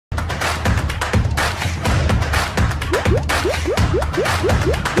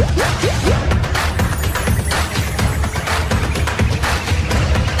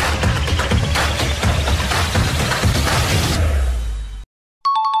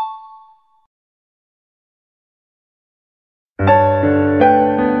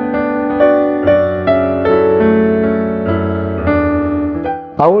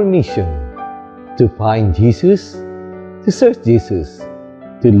Our mission: to find Jesus, to search Jesus,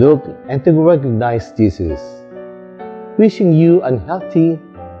 to look and to recognize Jesus. Wishing you a healthy,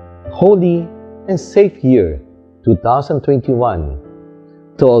 holy, and safe year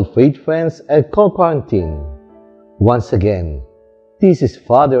 2021. To all faith friends and co-quarantine, once again, this is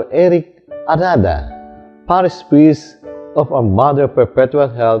Father Eric Arada, Parish Priest of our Mother Perpetual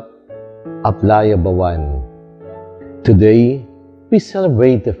Health, Aplaya Bawan. Today, we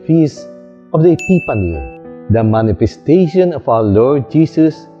celebrate the feast of the Epiphany, the manifestation of our Lord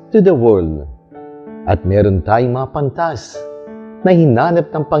Jesus to the world. At meron tayong mga pantas na hinanap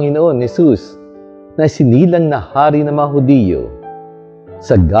ng Panginoon Jesus na sinilang na hari ng mga Hudiyo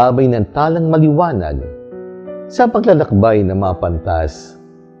sa gabay ng talang maliwanag. Sa paglalakbay ng mga pantas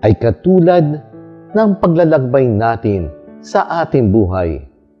ay katulad ng paglalakbay natin sa ating buhay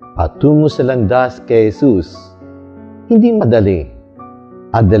patungo sa landas kay Jesus. Hindi madali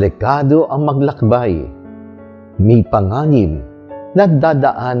at delikado ang maglakbay. May panganib na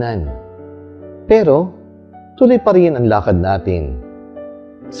dadaanan. Pero tuloy pa rin ang lakad natin.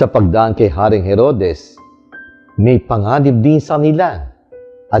 Sa pagdaan kay Haring Herodes, may panganib din sa nila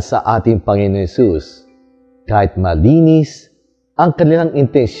at sa ating Panginoon Jesus. Kahit malinis ang kanilang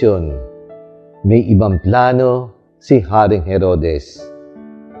intensyon, may ibang plano si Haring Herodes.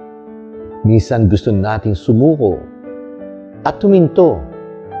 Minsan gusto nating sumuko at tuminto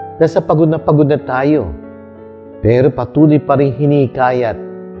dahil sa pagod na tayo. Pero patuloy pa rin hinikayat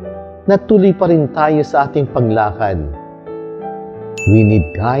na tuloy pa rin tayo sa ating paglakad. We need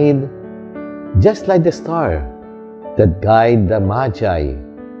guide just like the star that guide the Magi.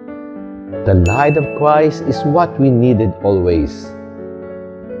 The light of Christ is what we needed always.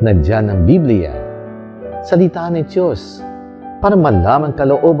 Nandiyan ang Biblia, salita ng Diyos, para malaman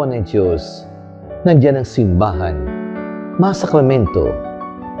kalooban ng Diyos. Nandiyan ang simbahan, mga sakramento,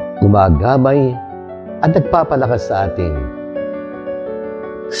 gumagabay at nagpapalakas sa atin.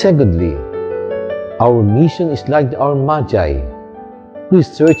 Secondly, our mission is like our Magi, who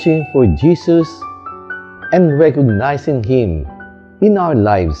is searching for Jesus and recognizing Him in our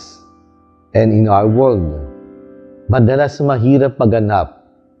lives and in our world. Madalas mahirap maghanap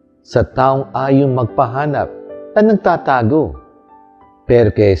sa taong ayong magpahanap at nagtatago. Pero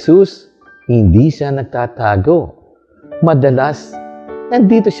kay Jesus, hindi siya nagtatago. Madalas,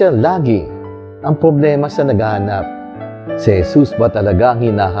 nandito siya lagi. Ang problema sa naghahanap, si Jesus ba talaga ang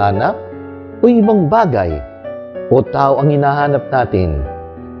hinahanap o ibang bagay o tao ang hinahanap natin?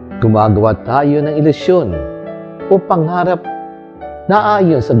 Gumagawa tayo ng ilusyon o pangarap na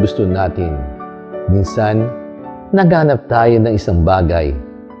ayon sa gusto natin. Minsan, naghanap tayo ng isang bagay.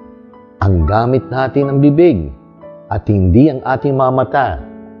 Ang gamit natin ang bibig at hindi ang ating mga mata.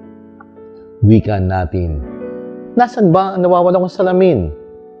 Wika natin, nasan ba ang nawawala kong salamin?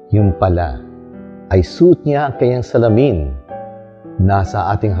 Yung pala, ay suot niya ang kanyang salamin.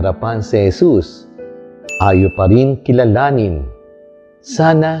 Nasa ating harapan si Jesus. Ayaw pa rin kilalanin.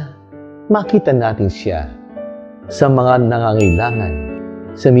 Sana makita natin siya sa mga nangangailangan,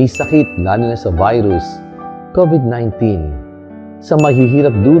 sa may sakit lalo na sa virus, COVID-19, sa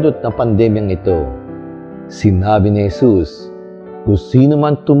mahihirap dulot ng pandemyang ito. Sinabi ni Jesus, kung sino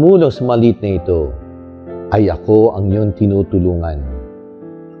man tumulong sa maliit na ito, ay ako ang iyong tinutulungan.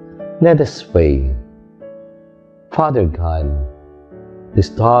 Let us pray. Father God, the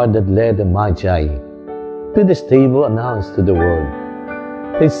star that led the Magi to the stable announced to the world,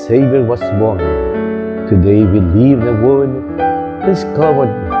 the Savior was born. Today we leave the world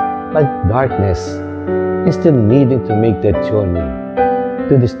discovered by darkness and still needing to make that journey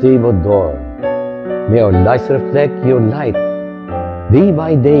to the stable door. May our lives reflect your light day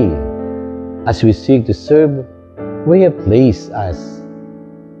by day as we seek to serve where you place us,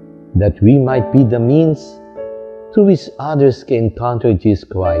 that we might be the means through which others can encounter Jesus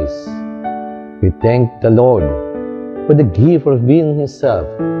Christ. We thank the Lord for the gift of revealing Himself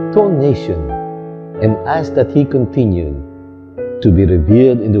to all nations, and ask that He continue to be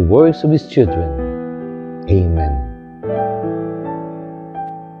revealed in the works of His children. Amen.